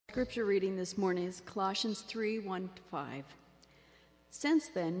Scripture reading this morning is Colossians 3:1-5. Since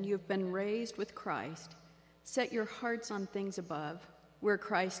then you have been raised with Christ. Set your hearts on things above, where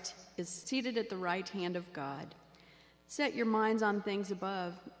Christ is seated at the right hand of God. Set your minds on things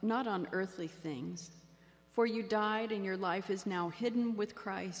above, not on earthly things. For you died, and your life is now hidden with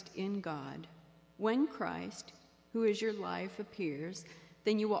Christ in God. When Christ, who is your life, appears,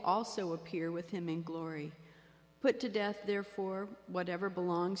 then you will also appear with him in glory. Put to death, therefore, whatever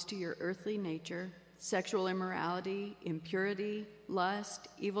belongs to your earthly nature: sexual immorality, impurity, lust,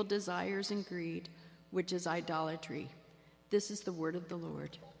 evil desires, and greed, which is idolatry. This is the word of the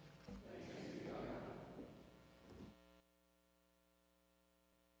Lord.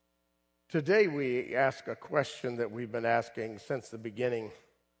 Today we ask a question that we've been asking since the beginning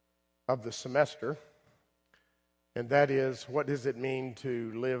of the semester, and that is, what does it mean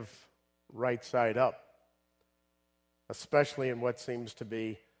to live right side up, especially in what seems to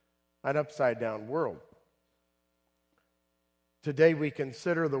be an upside-down world? Today we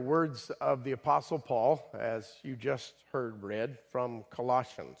consider the words of the Apostle Paul, as you just heard read from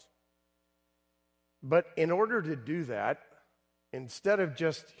Colossians. But in order to do that, instead of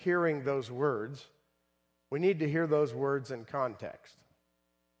just hearing those words, we need to hear those words in context.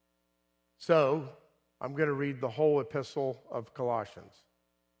 So, I'm going to read the whole epistle of Colossians.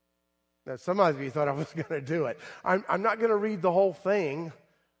 Now, some of you thought I was going to do it. I'm not going to read the whole thing,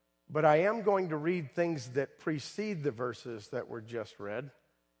 but I am going to read things that precede the verses that were just read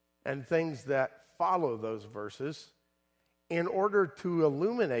and things that follow those verses in order to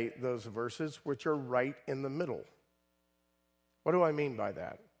illuminate those verses which are right in the middle. What do I mean by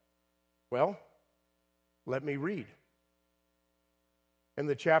that? Well, let me read. In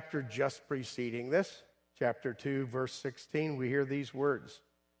the chapter just preceding this, chapter 2, verse 16, we hear these words.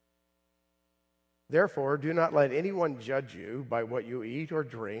 Therefore, do not let anyone judge you by what you eat or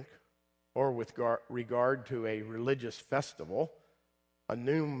drink, or with regard to a religious festival, a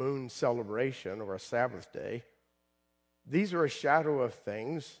new moon celebration, or a Sabbath day. These are a shadow of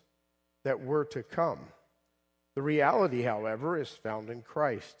things that were to come. The reality, however, is found in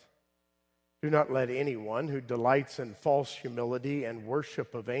Christ. Do not let anyone who delights in false humility and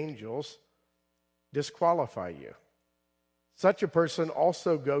worship of angels disqualify you. Such a person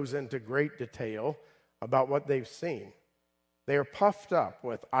also goes into great detail about what they've seen. They are puffed up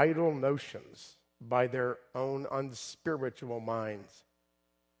with idle notions by their own unspiritual minds.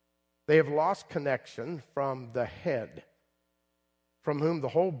 They have lost connection from the head, from whom the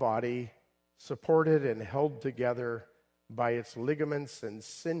whole body, supported and held together by its ligaments and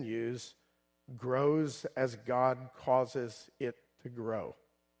sinews, grows as God causes it to grow.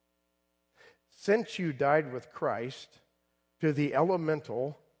 Since you died with Christ to the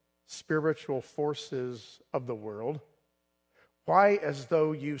elemental spiritual forces of the world, why, as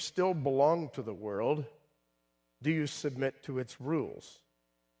though you still belong to the world, do you submit to its rules?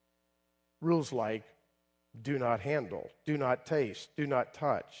 Rules like, do not handle, do not taste, do not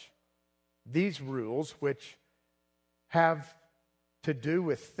touch. These rules, which have to do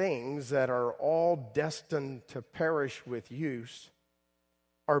with things that are all destined to perish with use,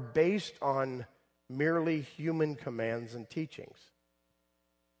 are based on merely human commands and teachings.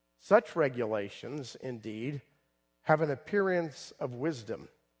 Such regulations, indeed, have an appearance of wisdom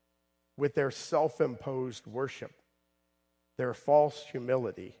with their self-imposed worship, their false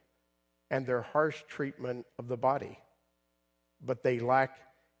humility, and their harsh treatment of the body. But they lack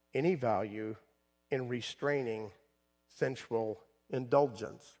any value in restraining sensual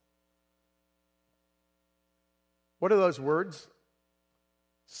indulgence. What do those words,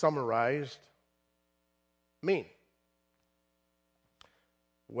 summarized, mean?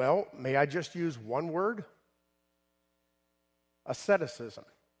 Well, may I just use one word? Asceticism,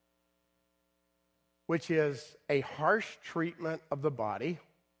 which is a harsh treatment of the body,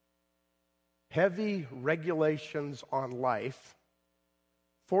 heavy regulations on life,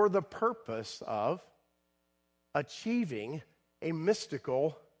 for the purpose of achieving a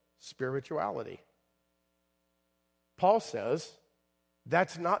mystical spirituality. Paul says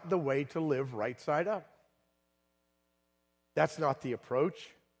that's not the way to live right side up. That's not the approach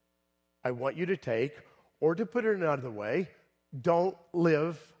I want you to take, or to put it another way, don't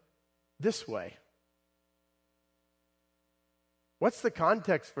live this way. What's the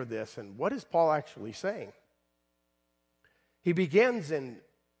context for this, and what is Paul actually saying? He begins in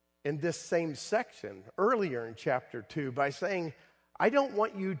this same section, earlier in chapter 2, by saying, I don't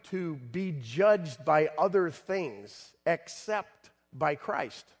want you to be judged by other things except by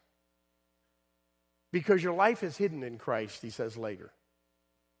Christ. Because your life is hidden in Christ, he says later.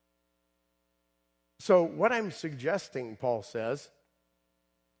 So what I'm suggesting, Paul says,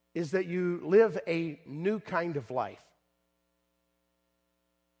 is that you live a new kind of life.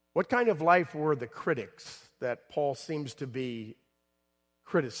 What kind of life were the critics that Paul seems to be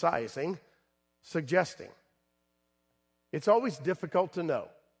criticizing suggesting? It's always difficult to know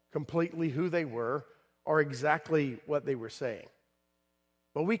completely who they were or exactly what they were saying.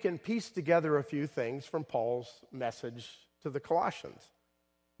 But we can piece together a few things from Paul's message to the Colossians,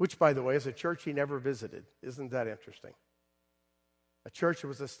 which, by the way, is a church he never visited. Isn't that interesting? A church that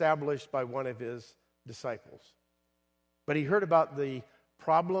was established by one of his disciples. But he heard about the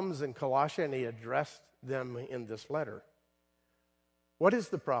problems in Colossae and he addressed them in this letter. What is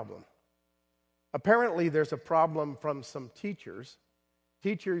the problem? Apparently, there's a problem from some teachers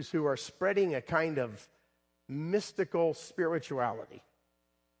who are spreading a kind of mystical spirituality,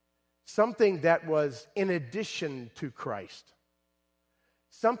 something that was in addition to Christ,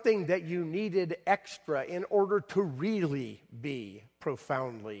 something that you needed extra in order to really be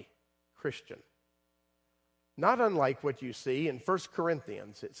profoundly Christian. Not unlike what you see in 1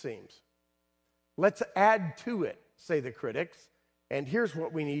 Corinthians, it seems. Let's add to it, say the critics, and here's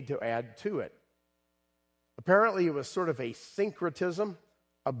what we need to add to it. Apparently, it was sort of a syncretism,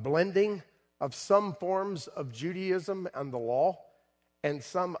 a blending of some forms of Judaism and the law and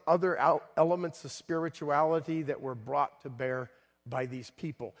some other elements of spirituality that were brought to bear by these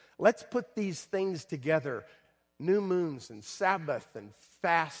people. Let's put these things together, new moons and Sabbath and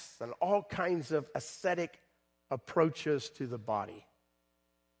fasts and all kinds of ascetic approaches to the body.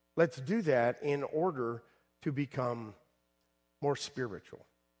 Let's do that in order to become more spiritual.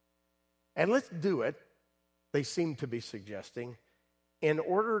 And let's do it, they seem to be suggesting, in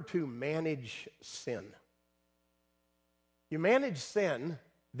order to manage sin. You manage sin,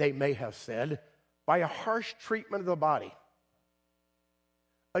 they may have said, by a harsh treatment of the body.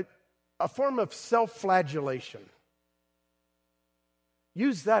 A form of self-flagellation.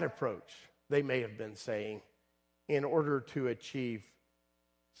 Use that approach, they may have been saying, in order to achieve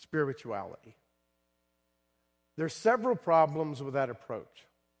spirituality. There's several problems with that approach,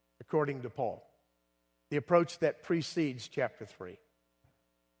 according to Paul. The approach that precedes chapter 3.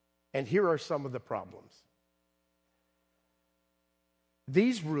 And here are some of the problems.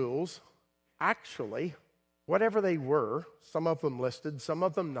 These rules, actually, whatever they were, some of them listed, some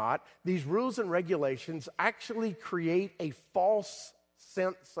of them not, these rules and regulations actually create a false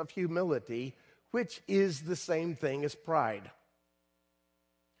sense of humility, which is the same thing as pride.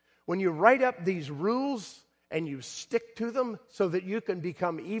 When you write up these rules and you stick to them so that you can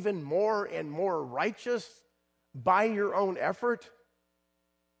become even more and more righteous by your own effort,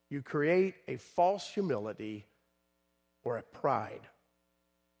 you create a false humility or a pride.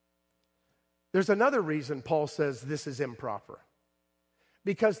 There's another reason Paul says this is improper.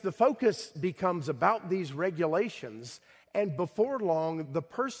 Because the focus becomes about these regulations, and before long, the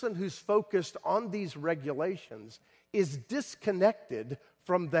person who's focused on these regulations is disconnected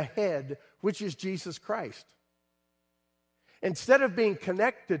from the head, which is Jesus Christ. Instead of being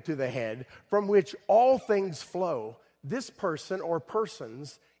connected to the head from which all things flow, this person or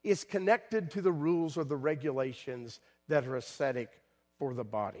persons is connected to the rules or the regulations that are ascetic for the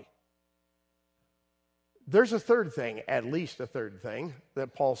body. There's a third thing, at least a third thing,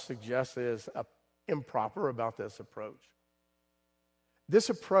 that Paul suggests is improper about this approach. This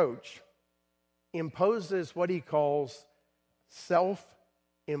approach imposes what he calls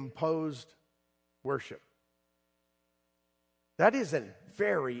self-imposed worship. That is a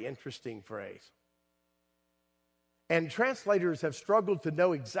very interesting phrase. And translators have struggled to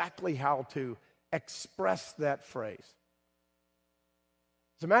know exactly how to express that phrase.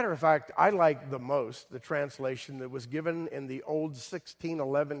 As a matter of fact, I like the most the translation that was given in the old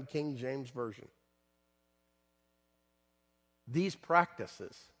 1611 King James Version. These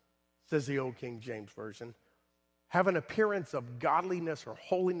practices, says the old King James Version, have an appearance of godliness or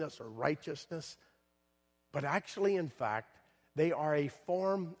holiness or righteousness, but actually, in fact, they are a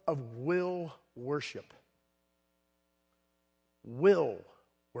form of will worship. Will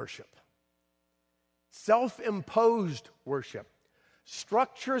worship. Self-imposed worship.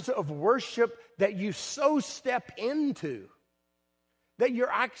 Structures of worship that you so step into that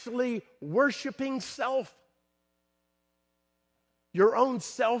you're actually worshiping self. Your own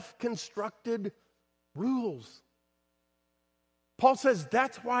self-constructed rules. Paul says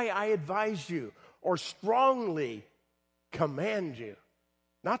that's why I advise you or strongly command you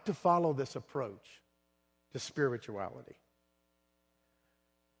not to follow this approach to spirituality.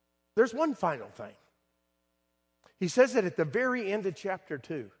 There's one final thing. He says it at the very end of chapter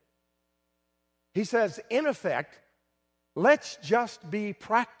 2. He says, in effect, let's just be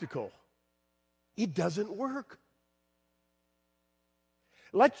practical. It doesn't work.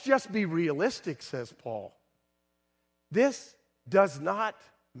 Let's just be realistic, says Paul. This does not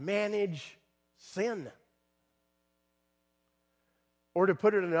manage sin. Or to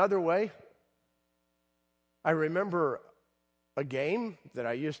put it another way, I remember a game that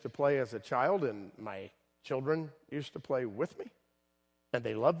I used to play as a child, and my children used to play with me. And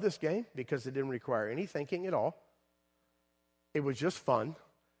they loved this game because it didn't require any thinking at all. It was just fun,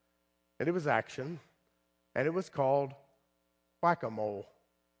 and it was action, and it was called Whack-A-Mole.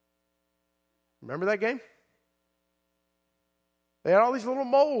 Remember that game? They had all these little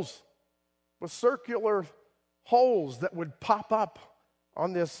moles with circular holes that would pop up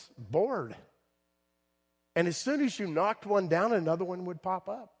on this board. And as soon as you knocked one down, another one would pop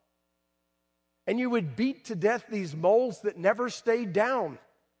up. And you would beat to death these moles that never stayed down.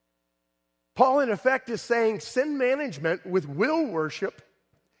 Paul, in effect, is saying sin management with will worship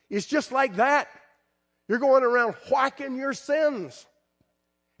is just like that. You're going around whacking your sins.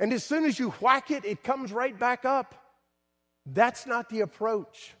 And as soon as you whack it, it comes right back up. That's not the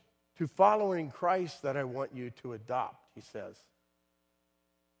approach to following Christ that I want you to adopt, he says.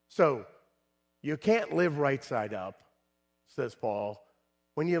 So, you can't live right side up, says Paul,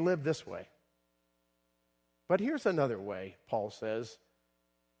 when you live this way. But here's another way, Paul says,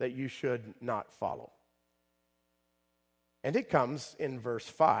 that you should not follow. And it comes in verse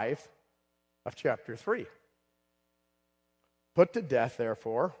 5 of chapter 3. Put to death,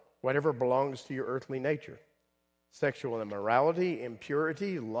 therefore, whatever belongs to your earthly nature: sexual immorality,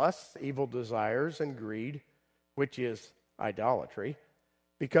 impurity, lust, evil desires, and greed, which is idolatry.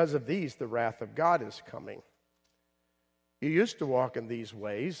 Because of these, the wrath of God is coming. You used to walk in these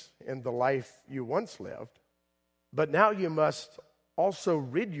ways in the life you once lived, but now you must also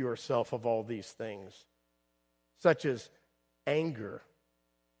rid yourself of all these things, such as anger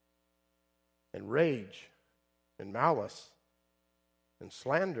and rage and malice and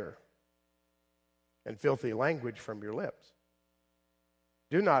slander and filthy language from your lips.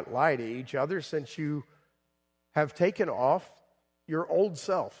 Do not lie to each other, since you have taken off your old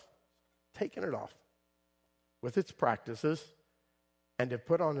self, taken it off with its practices, and have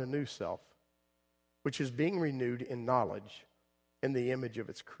put on a new self, which is being renewed in knowledge in the image of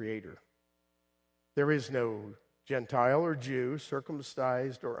its creator. There is no Gentile or Jew,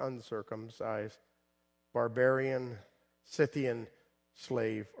 circumcised or uncircumcised, barbarian, Scythian,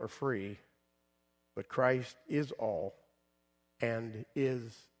 slave or free, but Christ is all and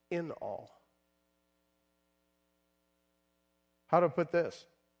is in all. How to put this?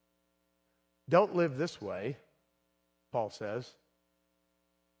 Don't live this way, Paul says.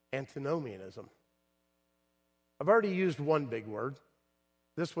 Antinomianism. I've already used one big word.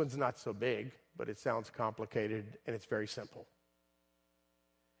 This one's not so big, but it sounds complicated, and it's very simple.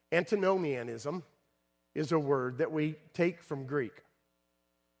 Antinomianism is a word that we take from Greek,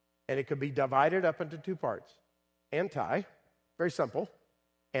 and it could be divided up into two parts. Anti, very simple,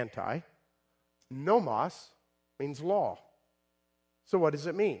 anti. Nomos means law. So what does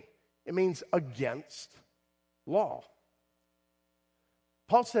it mean? It means against law.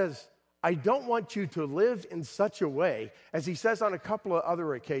 Paul says, I don't want you to live in such a way, as he says on a couple of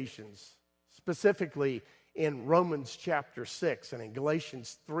other occasions, specifically in Romans chapter 6 and in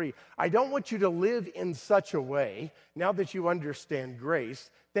Galatians 3. I don't want you to live in such a way, now that you understand grace,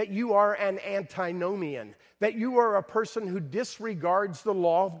 that you are an antinomian, that you are a person who disregards the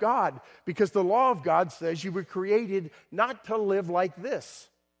law of God, because the law of God says you were created not to live like this,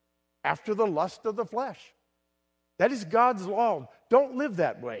 after the lust of the flesh. That is God's law. Don't live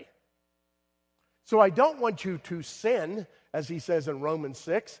that way. So I don't want you to sin, as he says in Romans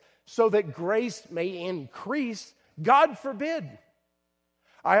 6, so that grace may increase. God forbid.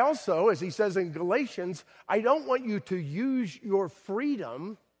 I also, as he says in Galatians, I don't want you to use your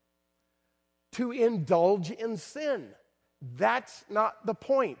freedom to indulge in sin. That's not the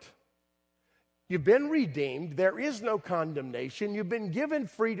point. You've been redeemed. There is no condemnation. You've been given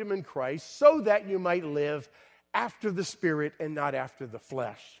freedom in Christ so that you might live after the Spirit and not after the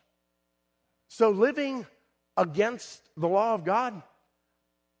flesh. So living against the law of God,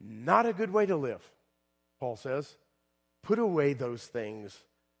 not a good way to live, Paul says. Put away those things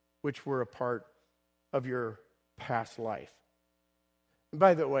which were a part of your past life. And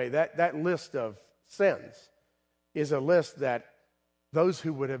by the way, that list of sins is a list that those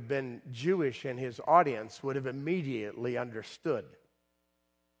who would have been Jewish in his audience would have immediately understood.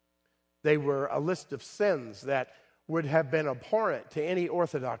 They were a list of sins that would have been abhorrent to any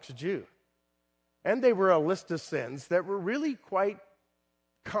Orthodox Jew. And they were a list of sins that were really quite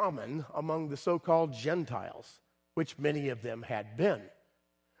common among the so-called Gentiles, which many of them had been.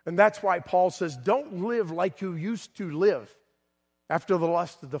 And that's why Paul says, don't live like you used to live. after the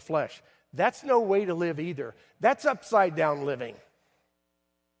lust of the flesh. That's no way to live either. That's upside down living.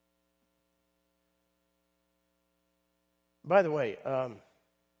 By the way,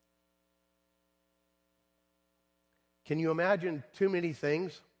 can you imagine too many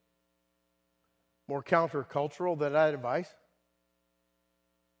things more countercultural than that advice?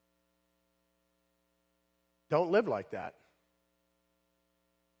 Don't live like that.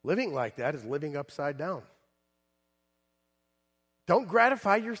 Living like that is living upside down. Don't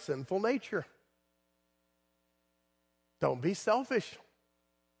gratify your sinful nature. Don't be selfish.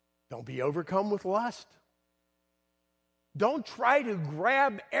 Don't be overcome with lust. Don't try to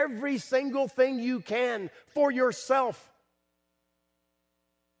grab every single thing you can for yourself.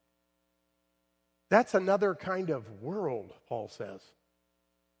 That's another kind of world, Paul says.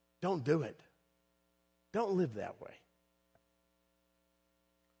 Don't do it. Don't live that way.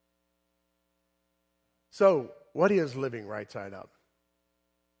 So, what is living right side up?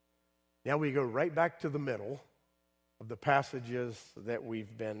 Now we go right back to the middle of the passages that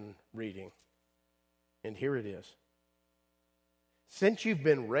we've been reading. And here it is. Since you've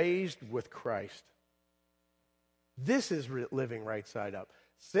been raised with Christ, this is living right side up.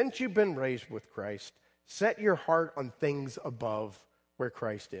 Since you've been raised with Christ, set your heart on things above where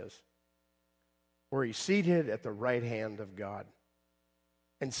Christ is, where he's seated at the right hand of God.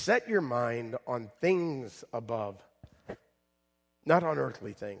 And set your mind on things above, not on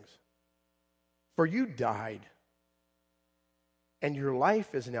earthly things. For you died, and your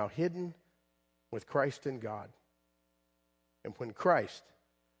life is now hidden with Christ in God. And when Christ,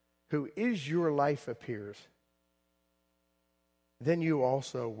 who is your life, appears, then you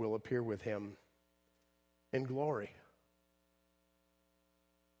also will appear with him in glory.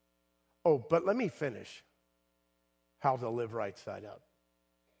 Oh, but let me finish how to live right side up.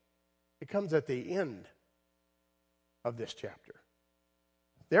 It comes at the end of this chapter.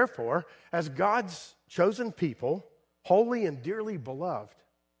 Therefore, as God's chosen people, holy and dearly beloved,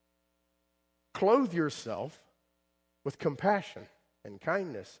 clothe yourself with compassion and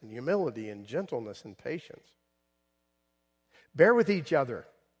kindness and humility and gentleness and patience. Bear with each other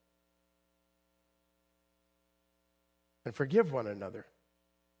and forgive one another.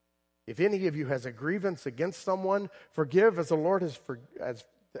 If any of you has a grievance against someone, forgive as the Lord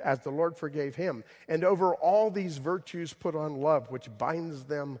as the Lord forgave him. And over all these virtues put on love, which binds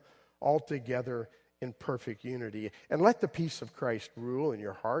them all together in perfect unity. And let the peace of Christ rule in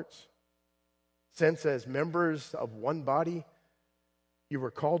your hearts, since as members of one body you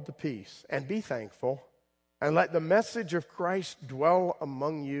were called to peace. And be thankful, and let the message of Christ dwell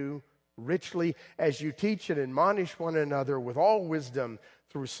among you richly as you teach and admonish one another with all wisdom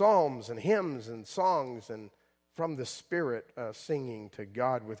through psalms and hymns and songs, and from the Spirit singing to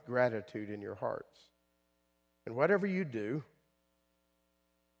God with gratitude in your hearts. And whatever you do,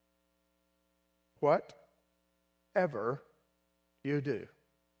 whatever you do,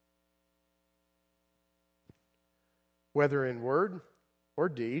 whether in word or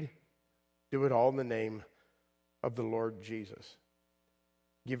deed, do it all in the name of the Lord Jesus,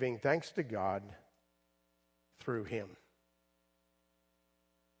 giving thanks to God through him.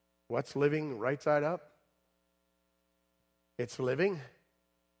 What's living right side up? It's living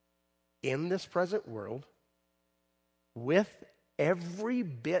in this present world with every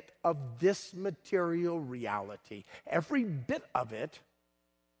bit of this material reality, every bit of it,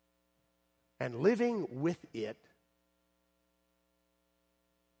 and living with it,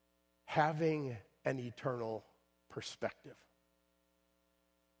 having an eternal perspective.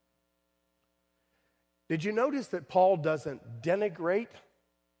 Did you notice that Paul doesn't denigrate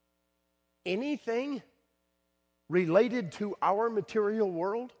anything related to our material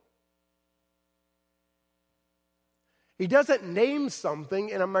world? He doesn't name something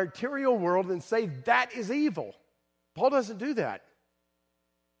in a material world and say that is evil. Paul doesn't do that.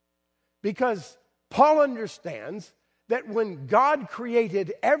 Because Paul understands that when God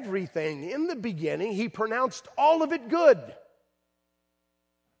created everything in the beginning, he pronounced all of it good,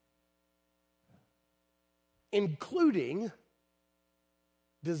 including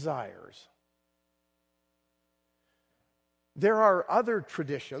desires. There are other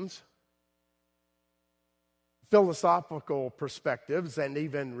traditions, philosophical perspectives, and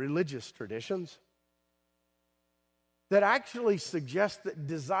even religious traditions that actually suggest that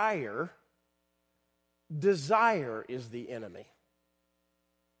desire is the enemy.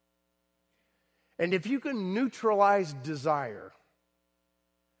 And if you can neutralize desire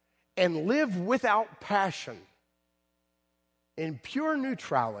and live without passion in pure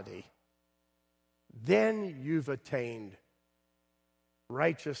neutrality, then you've attained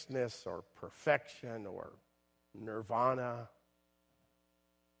righteousness or perfection or nirvana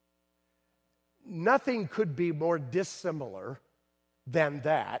nothing could be more dissimilar than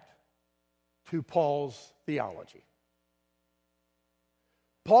that to Paul's theology.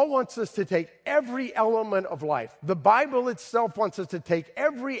 Paul wants us to take every element of life. The Bible itself wants us to take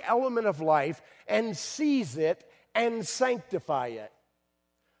every element of life and seize it and sanctify it,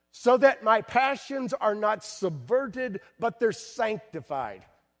 so that my passions are not subverted, but they're sanctified.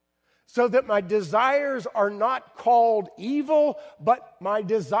 So that my desires are not called evil, but my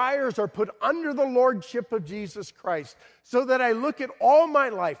desires are put under the lordship of Jesus Christ. So that I look at all my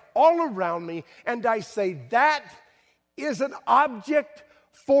life, all around me, and I say, that is an object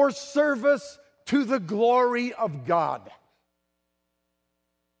for service to the glory of God.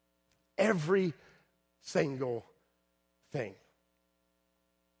 Every single thing.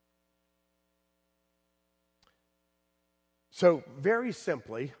 So, very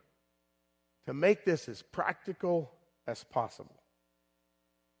simply, to make this as practical as possible,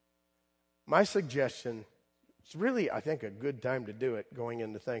 my suggestion, it's really, I think, a good time to do it going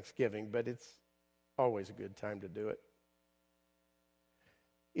into Thanksgiving, but it's always a good time to do it,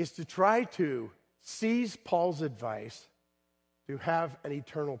 is to try to seize Paul's advice to have an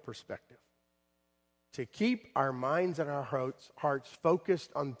eternal perspective, to keep our minds and our hearts focused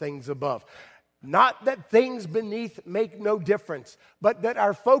on things above. Not that things beneath make no difference, but that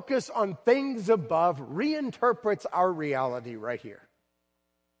our focus on things above reinterprets our reality right here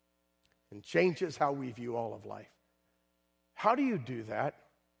and changes how we view all of life. How do you do that?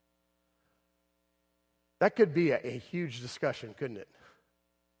 That could be a huge discussion, couldn't it?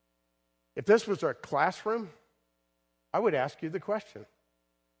 If this was our classroom, I would ask you the question.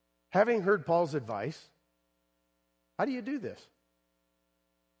 Having heard Paul's advice, how do you do this?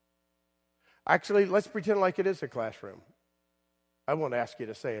 Actually, let's pretend like it is a classroom. I won't ask you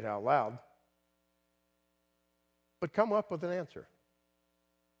to say it out loud, but come up with an answer.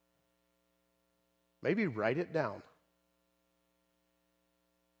 Maybe write it down.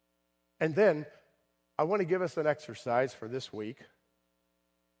 And then I want to give us an exercise for this week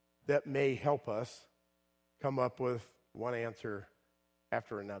that may help us come up with one answer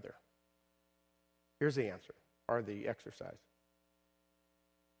after another. Here's the answer, or the exercise.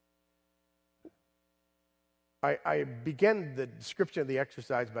 I began the description of the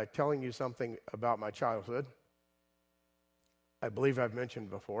exercise by telling you something about my childhood. I believe I've mentioned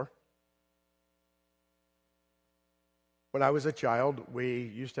before. When I was a child, we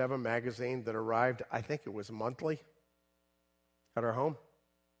used to have a magazine that arrived, I think it was monthly, at our home.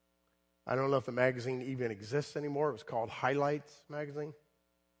 I don't know if the magazine even exists anymore. It was called Highlights Magazine.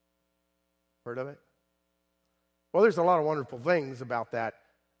 Heard of it? Well, there's a lot of wonderful things about that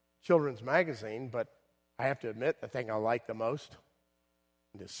children's magazine, but I have to admit, the thing I liked the most,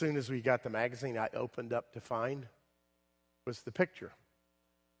 and as soon as we got the magazine I opened up to find, was the picture.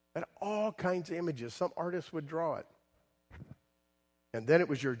 It had all kinds of images. Some artists would draw it. And then it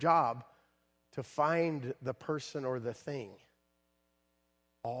was your job to find the person or the thing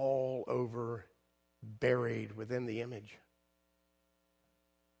all over, buried within the image.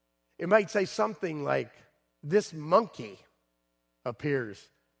 It might say something like, this monkey appears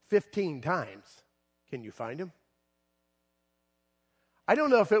 15 times. Can you find him? I don't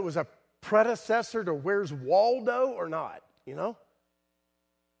know if it was a predecessor to Where's Waldo or not, you know?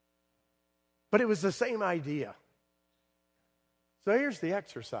 But it was the same idea. So here's the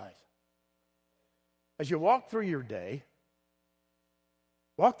exercise. As you walk through your day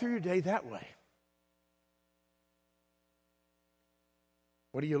that way.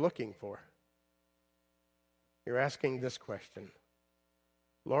 What are you looking for? You're asking this question.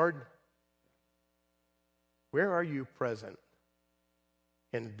 Lord, where are you present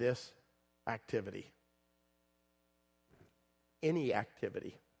in this activity? Any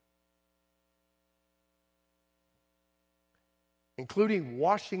activity. Including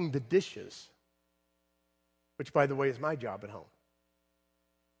washing the dishes, which, by the way, is my job at home.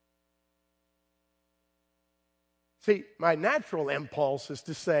 See, my natural impulse is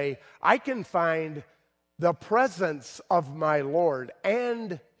to say, I can find the presence of my Lord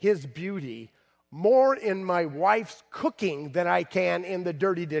and His beauty more in my wife's cooking than I can in the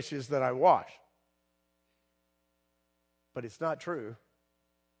dirty dishes that I wash. But it's not true.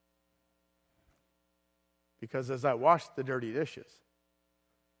 Because as I wash the dirty dishes,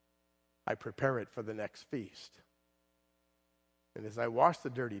 I prepare it for the next feast. And as I wash the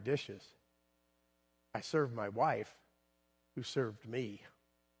dirty dishes, I serve my wife who served me.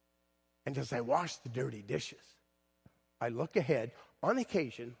 And as I wash the dirty dishes, I look ahead, on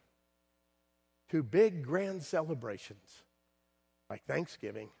occasion, to big grand celebrations like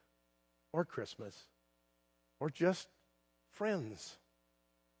Thanksgiving or Christmas or just friends.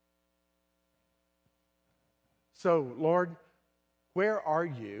 So, Lord, where are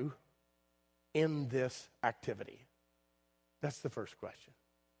you in this activity? That's the first question.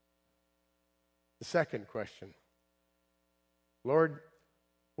 The second question, Lord,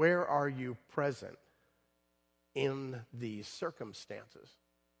 where are you present in these circumstances?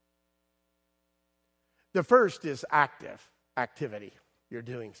 The first is activity. You're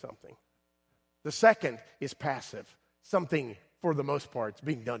doing something. The second is passive. Something, for the most part, is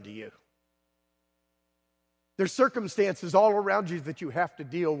being done to you. There's circumstances all around you that you have to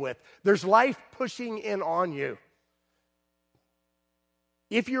deal with. There's life pushing in on you.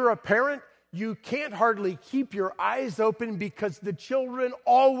 If you're a parent, you can't hardly keep your eyes open because the children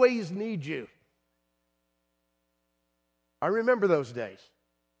always need you. I remember those days.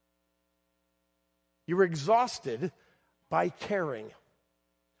 You were exhausted by caring.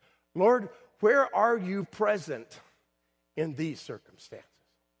 Lord, where are you present in these circumstances?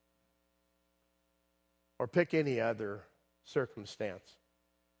 Or pick any other circumstance.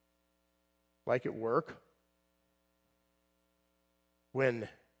 Like at work, when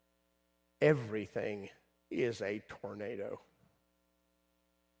everything is a tornado.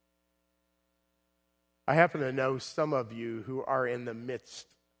 I happen to know some of you who are in the midst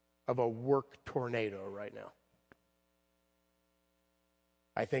of a work tornado right now.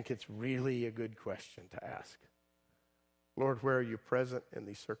 I think it's really a good question to ask. Lord, where are you present in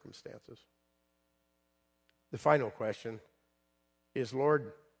these circumstances? The final question is,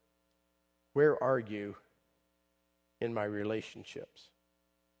 Lord, where are you in my relationships?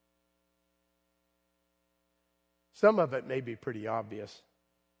 Some of it may be pretty obvious,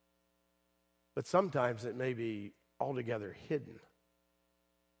 but sometimes it may be altogether hidden.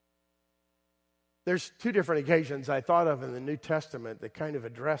 There's two different occasions I thought of in the New Testament that kind of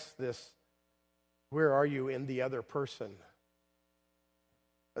address this, where are you in the other person?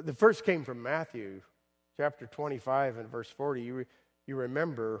 The first came from Matthew, chapter 25 and verse 40. You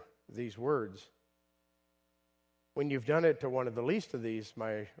remember these words. When you've done it to one of the least of these,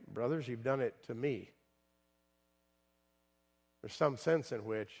 my brothers, you've done it to me. There's some sense in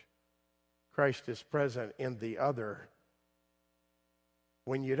which Christ is present in the other.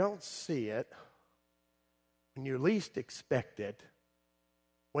 When you don't see it, when you least expect it,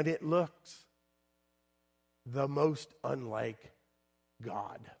 when it looks the most unlike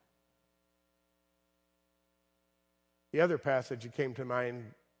God. The other passage that came to mind,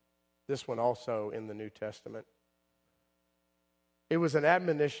 this one also in the New Testament, it was an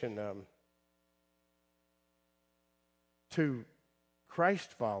admonition to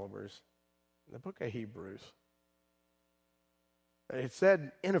Christ followers in the book of Hebrews. And it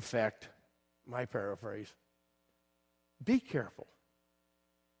said, in effect, my paraphrase, be careful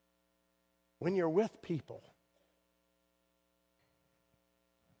when you're with people.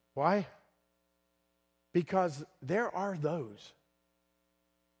 Why? Because there are those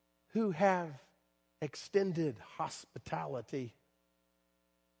who have extended hospitality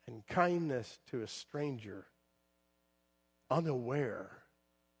and kindness to a stranger, unaware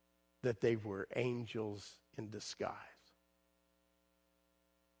that they were angels in disguise.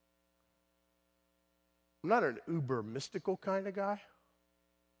 I'm not an uber mystical kind of guy.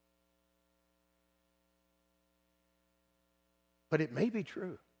 But it may be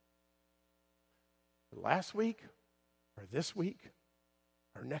true. Last week, or this week,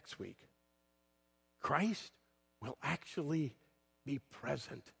 or next week, Christ will actually be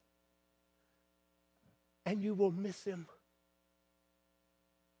present. And you will miss him.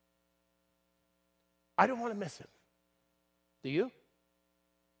 I don't want to miss him. Do you?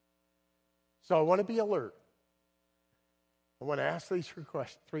 So I want to be alert. I want to ask these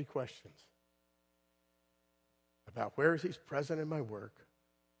three questions about where he's present in my work,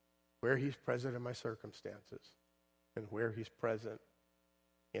 where he's present in my circumstances, and where he's present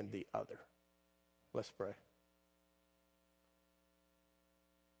in the other. Let's pray.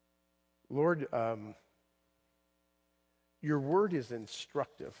 Lord, your word is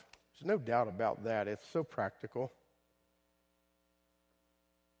instructive. There's no doubt about that. It's so practical.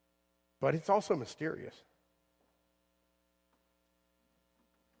 But it's also mysterious.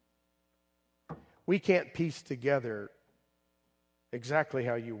 We can't piece together exactly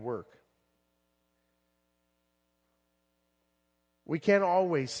how you work. We can't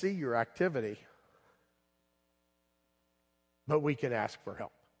always see your activity, but we can ask for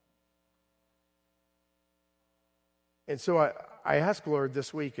help. And so I ask, Lord,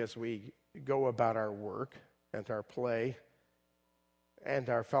 this week as we go about our work and our play and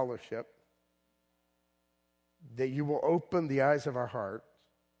our fellowship, that you will open the eyes of our hearts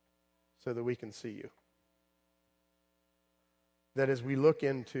so that we can see you. That as we look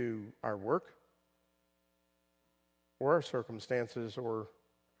into our work, or our circumstances or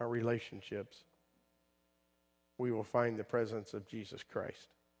our relationships, we will find the presence of Jesus Christ.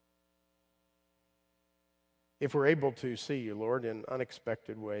 If we're able to see you, Lord, in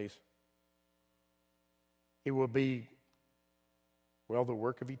unexpected ways, it will be, well, the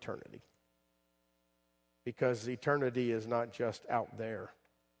work of eternity. Because eternity is not just out there.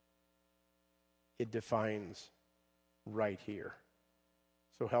 It defines right here.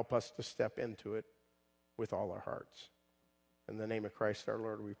 So help us to step into it with all our hearts. In the name of Christ our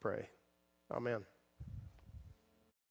Lord we pray. Amen.